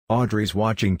Audrey's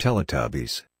watching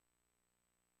Teletubbies.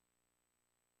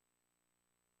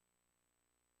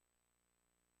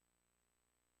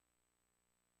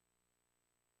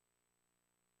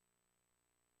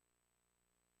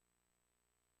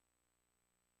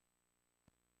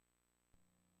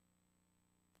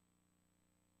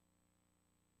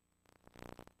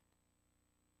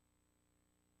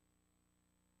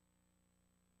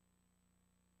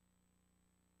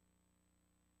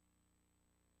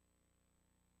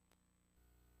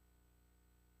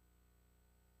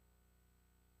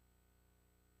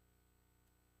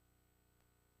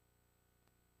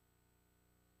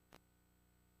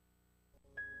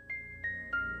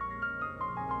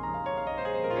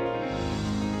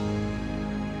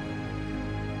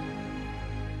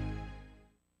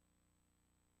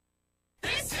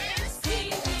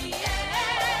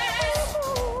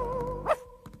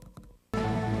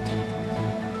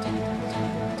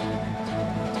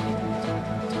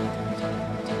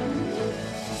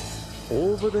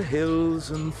 Over the hills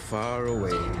and far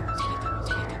away,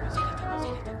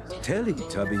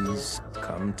 Teletubbies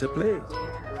come to play.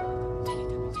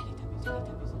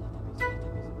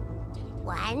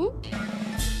 One,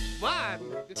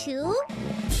 two,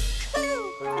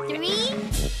 three,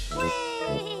 four.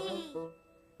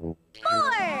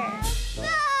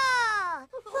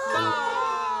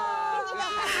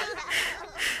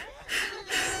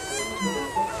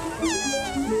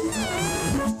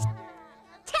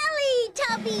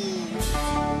 Teletubbies!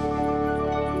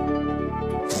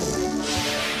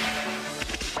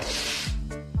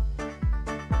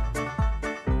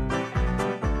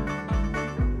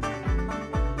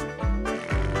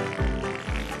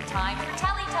 Time for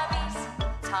Teletubbies.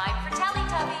 Time for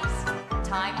Teletubbies.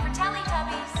 Time for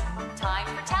Teletubbies. Time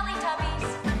for Teletubbies.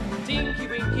 Tinky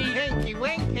Winky, Tinky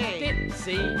Winky,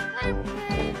 Dipsy,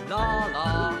 La La,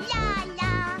 La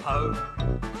la! Po,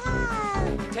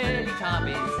 Oh,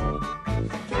 Teletubbies.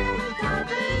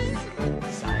 Teletubbies!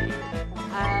 Say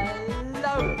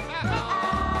hello.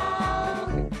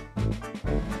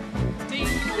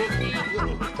 Tinky Winky,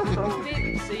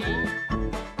 Dipsy,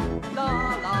 La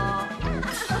La,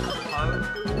 Po,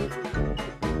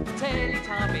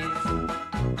 Teletubbies.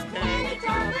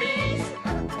 Teletubbies!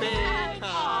 Big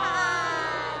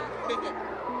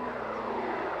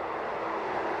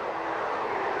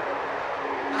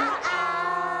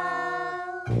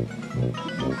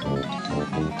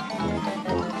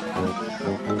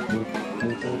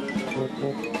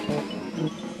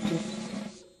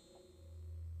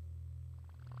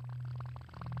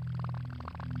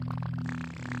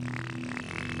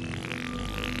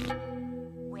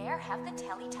Where have the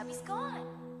Teletubbies gone?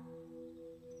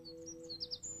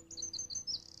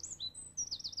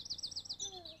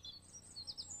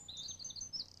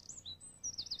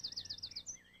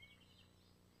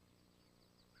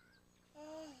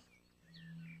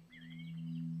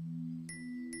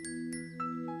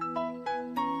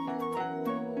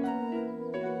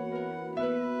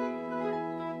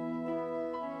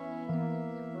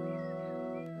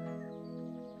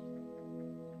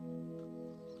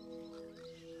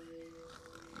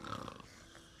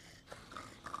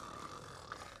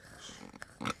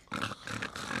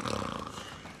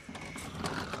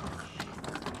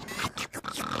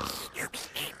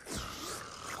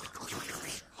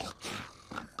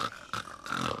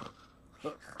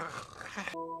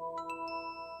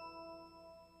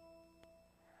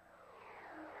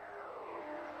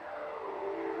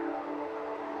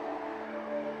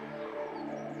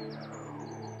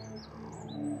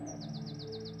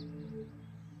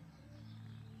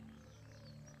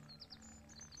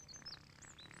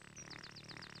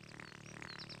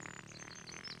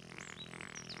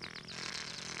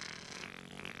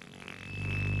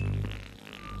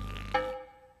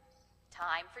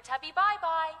 Time for Tubby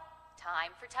bye-bye.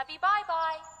 Time for Tubby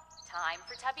bye-bye. Time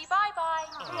for Tubby bye-bye.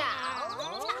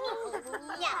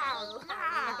 No.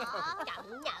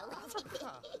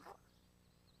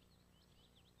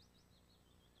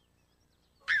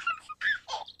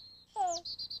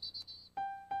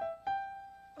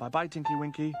 Bye-bye, Tinky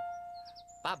Winky.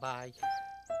 Bye-bye.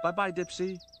 Bye-bye,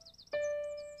 Dipsy.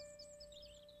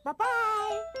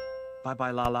 Bye-bye.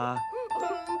 Bye-bye, Lala.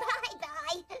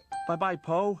 Bye-bye. Bye-bye,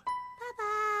 Po. Bye-bye.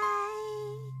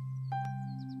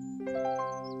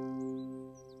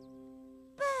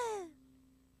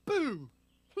 Boo!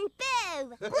 Boo!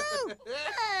 Boo!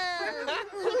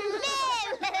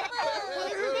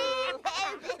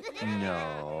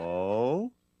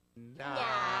 No. No.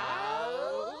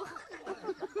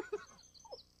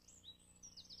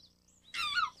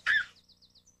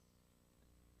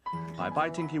 Bye-bye,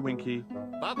 Tinky Winky.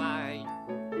 Bye-bye.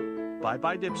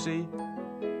 Bye-bye, Dipsy.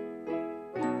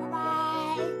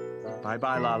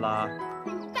 Bye-bye, Lala.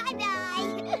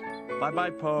 Bye-bye. Bye-bye,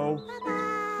 Po. Bye-bye.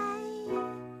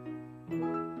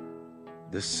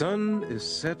 The sun is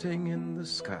setting in the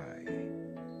sky.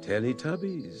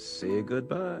 Teletubbies, say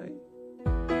goodbye.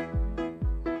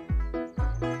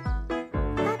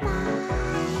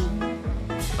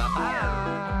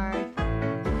 Bye-bye.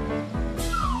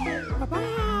 Bye-bye. Bye-bye.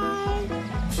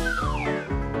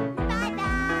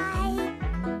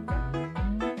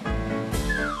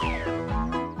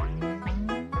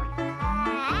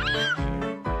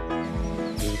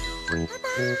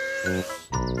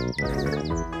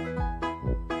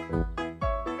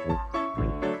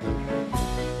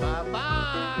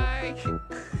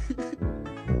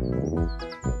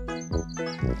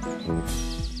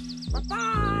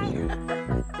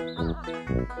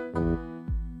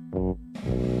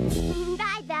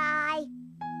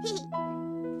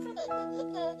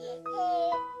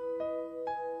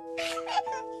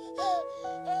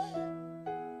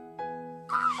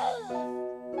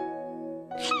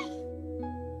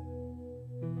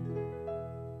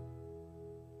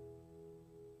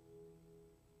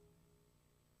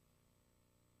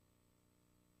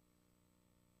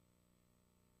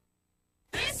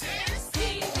 This is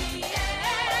TBS.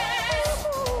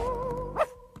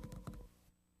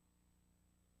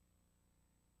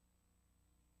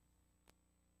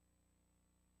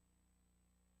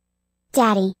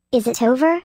 Daddy, is it over?